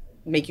like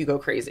make you go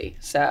crazy.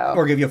 So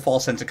or give you a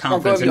false sense of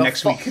confidence.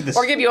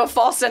 Or give you a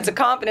false sense of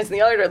confidence. And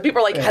the other people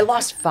are like, I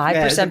lost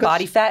 5%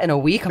 body fat in a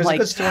week. I'm like, a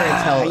good story to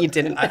tell. You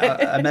didn't.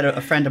 I met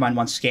a friend of mine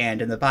once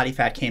scanned, and the body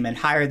fat came in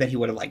higher than he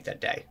would have liked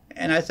that day.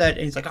 And I said,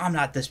 he's like, I'm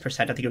not this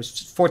percent. I think it was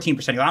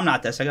 14%. I go, I'm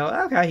not this. I go,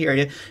 okay, I hear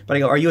you. But I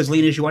go, are you as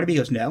lean as you want to be? He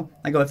goes, no.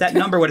 I go, if that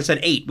number would have said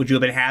 8, would you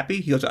have been happy?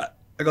 He goes, I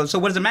go, so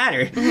what does it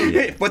matter?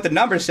 What the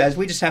number says,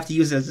 we just have to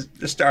use it as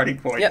a starting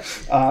point. Yep.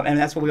 And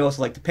that's what we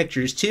also like the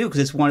pictures too,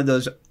 because it's one of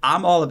those,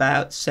 I'm all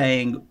about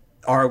saying,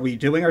 are we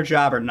doing our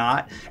job or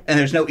not? And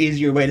there's no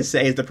easier way to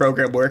say, is the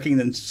program working,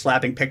 than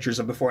slapping pictures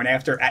of before and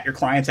after at your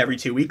clients every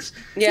 2 weeks.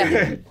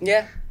 Yeah,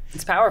 yeah.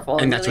 It's powerful.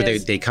 And that's really where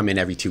they come in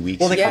every 2 weeks.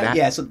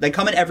 Well, so they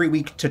come in every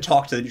week to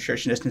talk to the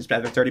nutritionist and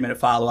have a 30-minute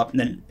follow-up, and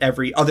then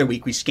every other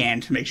week we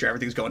scan to make sure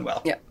everything's going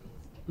well. Yeah.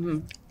 Mm-hmm.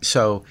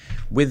 So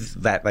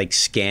with that like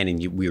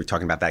scanning, we were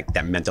talking about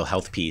that mental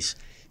health piece.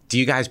 Do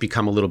you guys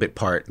become a little bit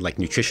part like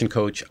nutrition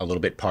coach, a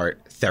little bit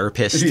part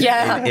therapist in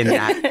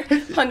that?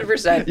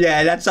 100%.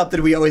 Yeah, that's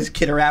something we always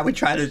kid around. We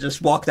try to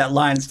just walk that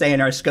line and stay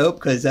in our scope,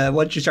 because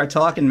once you start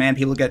talking, man,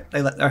 people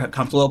they're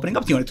comfortable opening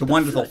up to you, and it's a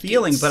wonderful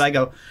feeling. But I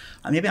go,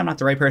 maybe I'm not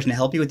the right person to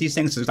help you with these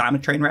things, because I'm a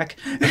train wreck.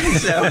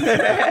 So,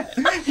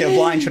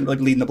 blind shouldn't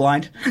really lead in the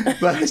blind.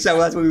 But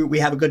so we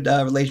have a good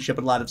relationship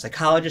with a lot of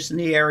psychologists in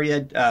the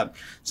area,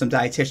 some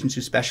dietitians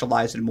who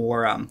specialize in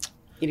more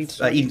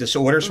eating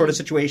disorder sort of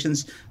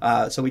situations.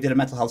 So we did a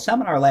mental health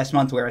seminar last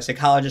month where a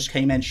psychologist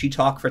came in. She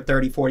talked for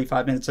 30,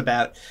 45 minutes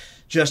about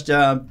just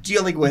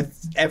dealing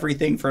with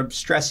everything from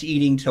stress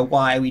eating to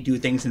why we do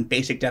things in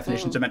basic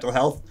definitions of mental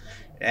health,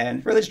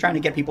 and really just trying to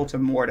get people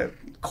to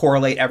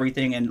correlate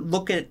everything and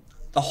look at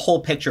the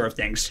whole picture of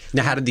things.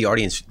 Now, how did the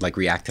audience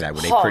react to that?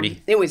 Were they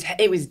pretty? It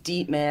was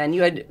deep, man.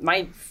 You had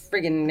my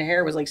friggin'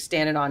 hair was like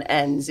standing on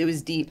ends. It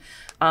was deep.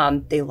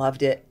 They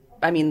loved it.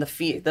 I mean, the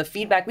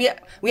feedback, we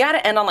had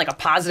to end on like a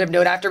positive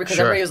note after, because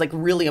everybody was like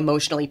really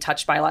emotionally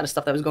touched by a lot of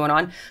stuff that was going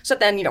on. So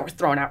then, we're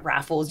throwing out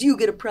raffles. You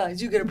get a prize.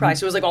 So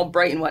it was like all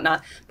bright and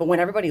whatnot. But when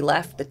everybody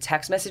left, the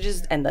text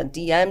messages and the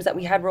DMs that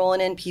we had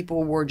rolling in,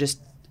 people were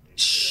just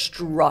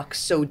struck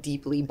so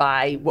deeply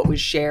by what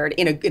was shared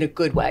in a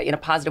good way, in a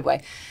positive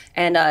way.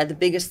 And the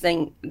biggest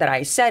thing that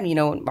I said, in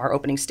our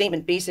opening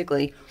statement,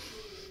 basically,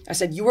 I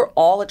said, you were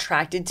all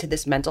attracted to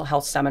this mental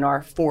health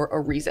seminar for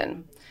a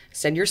reason. I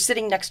said, you're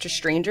sitting next to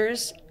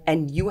strangers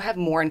and you have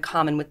more in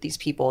common with these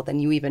people than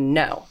you even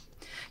know.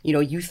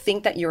 You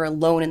think that you're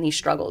alone in these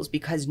struggles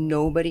because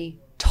nobody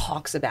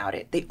talks about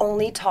it. They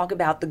only talk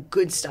about the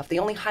good stuff. They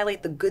only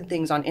highlight the good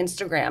things on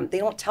Instagram. They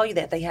don't tell you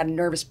that they had a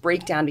nervous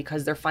breakdown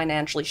because they're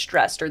financially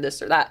stressed or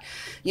this or that.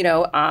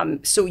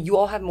 So you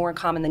all have more in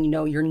common than you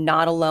know. You're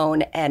not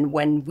alone. And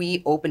when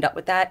we opened up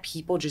with that,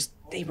 people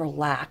they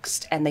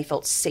relaxed and they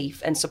felt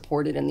safe and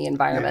supported in the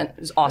environment.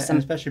 It was awesome.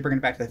 And especially bringing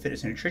it back to the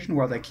fitness and nutrition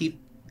world,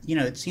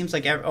 it seems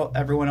like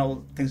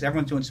everyone thinks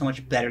everyone's doing so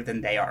much better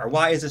than they are.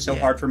 Why is it so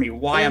hard for me?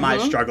 Why am I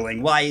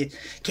struggling? Why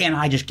can't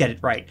I just get it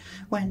right?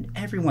 When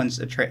everyone's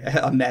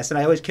a mess. And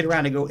I always kid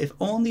around and go, if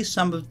only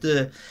some of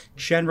the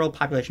general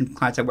population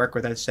clients I work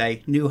with, I'd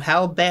say, knew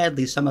how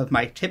badly some of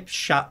my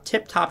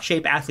tip-top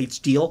shape athletes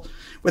deal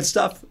with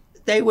stuff,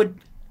 they'd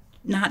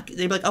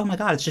be like, oh my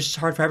God, it's just as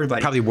hard for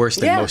everybody. Probably worse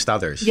than most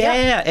others.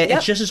 Yeah.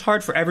 It's just as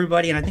hard for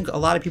everybody. And I think a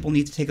lot of people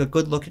need to take a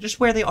good look at just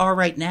where they are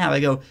right now. I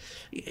go,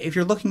 if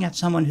you're looking at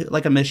someone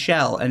like a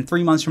Michelle, and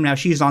 3 months from now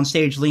she's on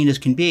stage lean as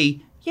can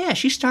be, yeah,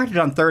 she started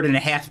on 3rd and a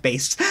half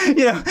base.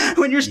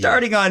 When you're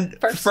starting on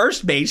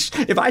first base,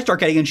 if I start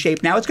getting in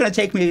shape now, it's going to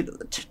take me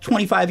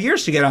 25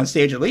 years to get on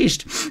stage at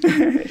least.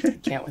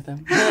 Can't with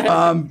them.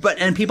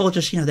 And people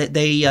just,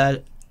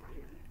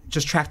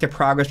 just track their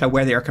progress by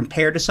where they are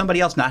compared to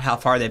somebody else, not how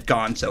far they've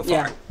gone so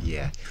far.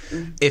 Yeah.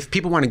 If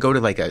people want to go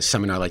to like a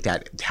seminar like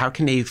that, how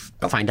can they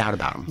find out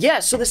about them? Yeah,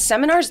 so the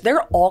seminars,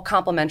 they're all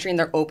complimentary and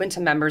they're open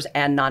to members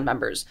and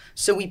non-members.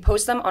 So we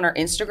post them on our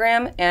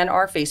Instagram and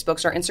our Facebook.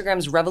 So our Instagram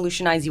is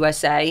Revolutionize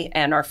USA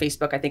and our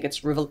Facebook, I think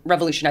it's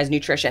Revolutionize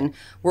Nutrition.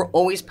 We're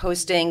always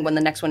posting when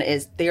the next one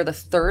is. They are the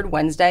third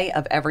Wednesday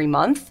of every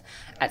month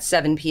at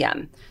 7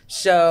 p.m.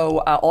 So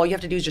all you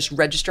have to do is just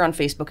register on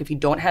Facebook. If you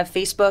don't have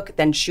Facebook,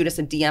 then shoot us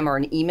a DM or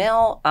an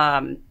email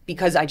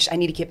because I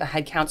need to keep a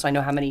head count so I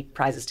know how many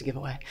prizes to give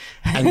away.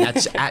 And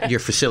that's at your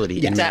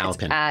facility in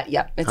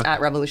Manalapan. It's at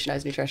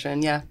Revolutionize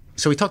Nutrition, yeah.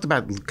 So we talked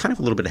about kind of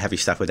a little bit of heavy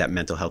stuff with that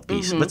mental health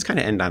piece. Let's kind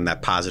of end on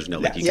that positive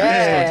note like you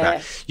guys talked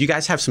about. You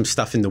guys have some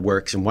stuff in the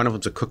works, and one of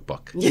them's a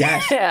cookbook.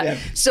 Yeah.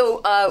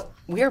 So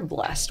we are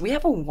blessed. We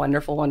have a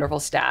wonderful,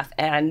 wonderful staff.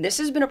 And this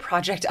has been a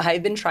project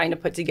I've been trying to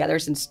put together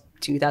since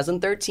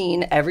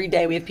 2013. Every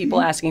day we have people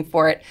asking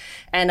for it.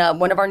 And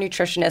one of our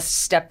nutritionists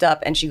stepped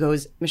up and she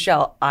goes,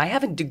 Michelle, I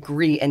have a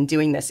degree in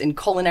doing this, in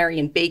culinary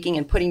and baking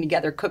and putting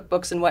together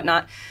cookbooks and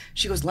whatnot.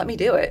 She goes, let me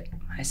do it.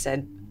 I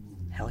said,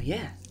 hell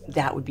yeah.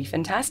 That would be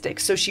fantastic.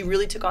 So she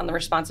really took on the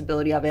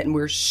responsibility of it, and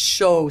we're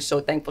so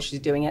thankful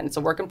she's doing it. And it's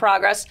a work in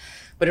progress,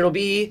 but it'll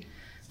be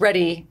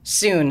ready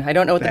soon. I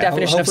don't know what the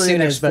definition of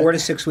soon is. 4 to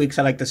 6 weeks,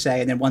 I like to say,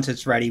 and then once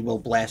it's ready, we'll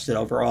blast it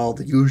over all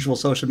the usual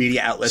social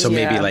media outlets. So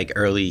maybe like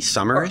early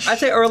summer-ish? I'd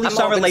say early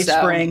summer, late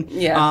spring.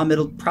 Yeah.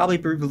 It'll probably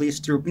be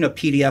released through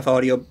PDF,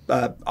 audio,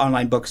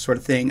 online books sort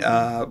of thing.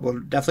 We're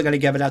definitely going to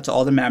give it out to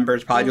all the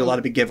members, probably do a lot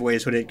of big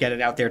giveaways with it, get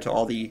it out there to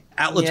all the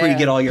outlets where you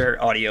get all your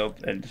audio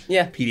and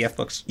PDF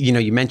books. You know,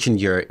 you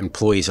mentioned your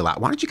employees a lot.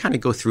 Why don't you kind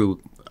of go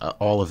through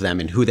all of them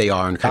and who they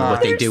are and kind of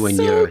what they do in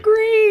your...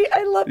 great.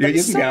 I love them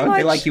so much.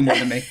 They like you more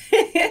than me.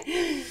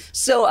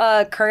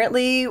 So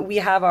currently we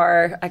have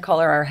I call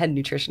her our head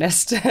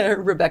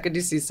nutritionist, Rebecca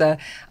D'Souza.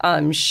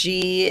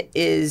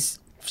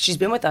 She's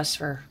been with us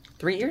for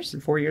 3 years?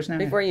 4 years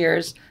now. 4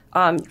 years.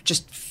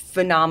 Just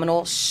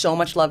phenomenal. So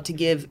much love to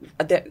give.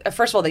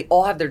 First of all, they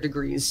all have their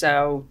degrees.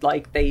 So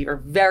like they are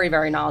very,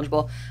 very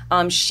knowledgeable.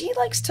 She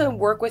likes to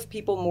work with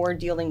people more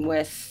dealing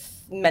with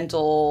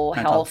mental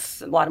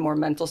health, a lot of more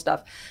mental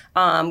stuff.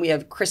 We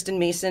have Kristen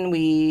Mason.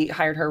 We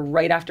hired her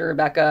right after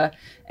Rebecca.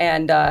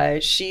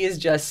 And she is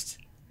just...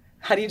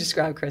 How do you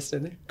describe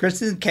Kristen?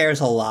 Kristen cares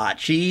a lot.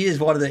 She is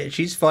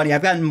she's funny.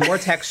 I've gotten more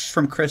texts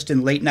from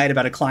Kristen late night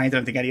about a client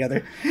than I think any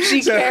other.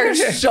 She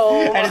cares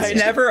so much. And it's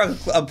never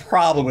a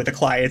problem with the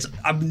clients.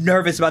 I'm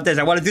nervous about this.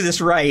 I want to do this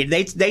right.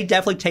 They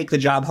definitely take the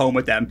job home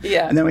with them.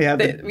 Yeah. And then we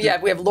have we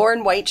have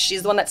Lauren White.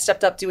 She's the one that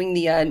stepped up doing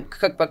the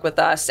cookbook with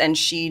us, and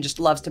she just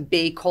loves to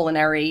bake,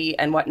 culinary,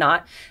 and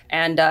whatnot.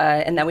 And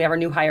then we have our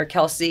new hire,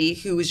 Kelsey,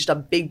 who is just a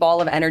big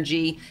ball of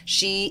energy.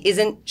 She's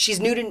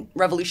new to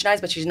Revolutionize,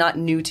 but she's not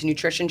new to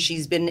nutrition.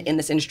 She's been in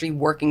this industry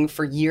working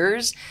for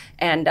years,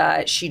 and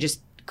she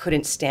just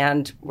couldn't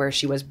stand where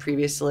she was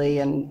previously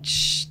and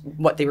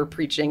what they were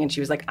preaching, and she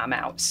was like, I'm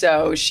out.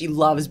 So she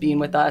loves being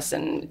with us,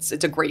 and it's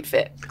a great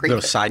fit.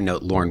 Side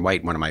note, Lauren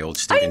White, one of my old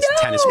students,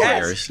 tennis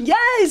players.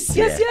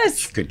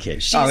 Yes. Good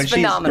kid. She's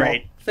phenomenal.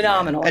 Great.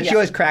 Phenomenal. And she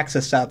always cracks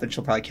us up, and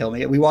she'll probably kill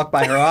me. We walk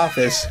by her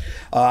office,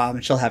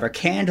 and she'll have her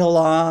candle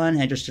on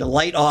and just a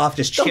light off,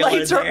 just chilling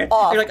in there. Are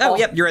off. You're like, oh,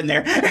 yep, you're in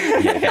there.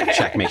 You gotta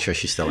check, make sure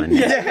she's still in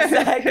there. Yeah,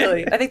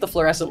 exactly. I think the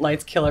fluorescent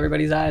lights kill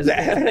everybody's eyes.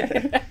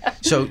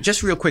 So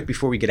just real quick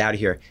before we get out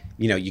of here,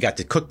 you got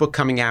the cookbook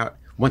coming out.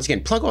 Once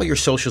again, plug all your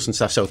socials and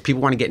stuff. So if people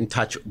want to get in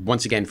touch,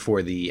 once again,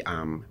 for the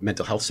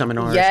mental health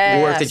seminars,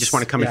 or if they just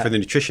want to come in for the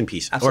nutrition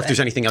piece, or if there's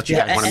anything else you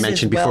guys want to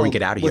mention before we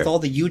get out of here. With all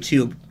the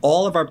YouTube,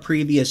 all of our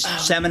previous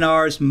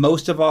seminars,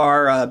 most of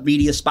our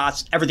media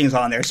spots, everything's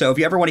on there. So if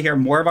you ever want to hear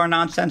more of our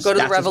nonsense, go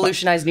to the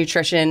Revolutionize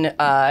Nutrition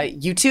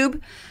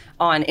YouTube.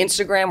 On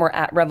Instagram, we're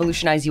at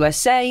Revolutionize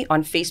USA.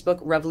 On Facebook,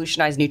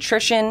 Revolutionize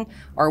Nutrition.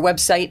 Our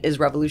website is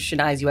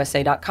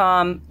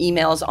revolutionizeusa.com.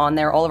 Emails on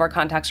there. All of our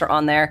contacts are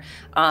on there.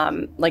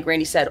 Like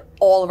Randy said,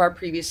 all of our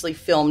previously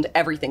filmed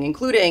everything,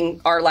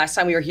 including our last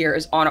time we were here,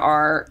 is on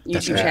our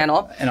YouTube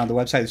channel. And on the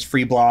website, it's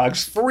free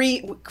blogs.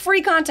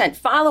 Free content.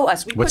 Follow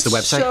us. What's the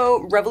website?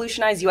 So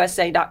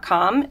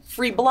revolutionizeusa.com.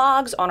 Free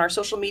blogs on our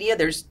social media.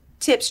 There's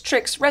tips,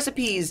 tricks,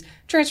 recipes,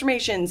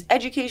 transformations,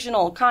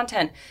 educational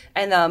content.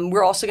 And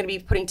we're also going to be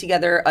putting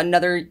together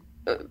another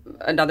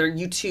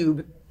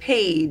YouTube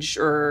page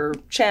or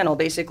channel,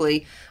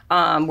 basically,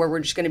 where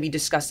we're just going to be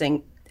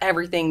discussing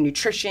everything,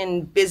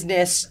 nutrition,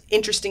 business,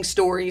 interesting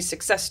stories,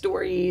 success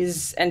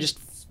stories, and just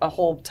a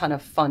whole ton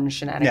of fun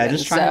shenanigans. Yeah,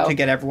 just trying to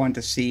get everyone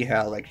to see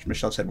how, like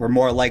Michelle said, we're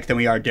more alike than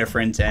we are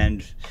different.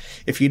 And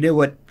if you knew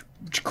what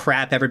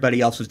crap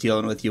everybody else was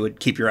dealing with, you would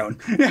keep your own.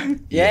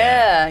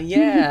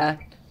 Yeah.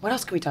 What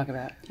else can we talk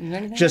about?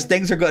 Just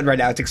things are good right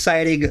now. It's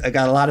exciting. I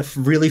got a lot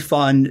of really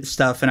fun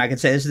stuff, and I can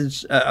say this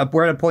is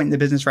we're at a point in the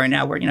business right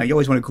now where you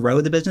always want to grow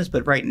the business,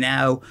 but right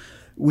now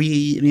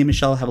me and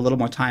Michelle have a little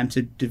more time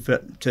to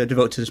devote to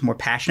this more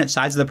passionate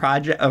sides of the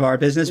project of our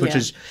business, which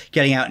is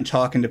getting out and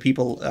talking to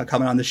people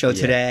coming on the show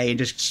today and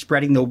just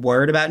spreading the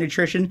word about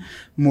nutrition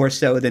more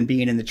so than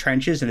being in the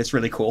trenches. And it's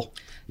really cool.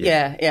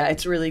 Yeah,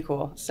 it's really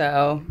cool.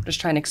 So just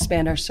trying to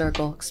expand our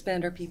circle,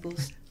 expand our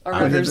peoples.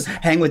 Our rivers.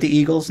 Hang with the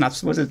eagles, not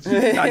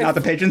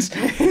the pigeons.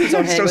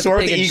 So soar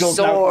with the eagles.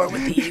 Soar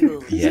with the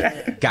eagles.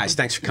 Yeah. Guys,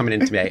 thanks for coming in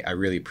today. I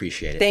really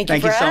appreciate it. Thank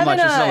you for so having much.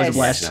 us. It's always a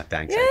blast.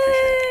 Thanks. I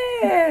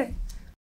appreciate it.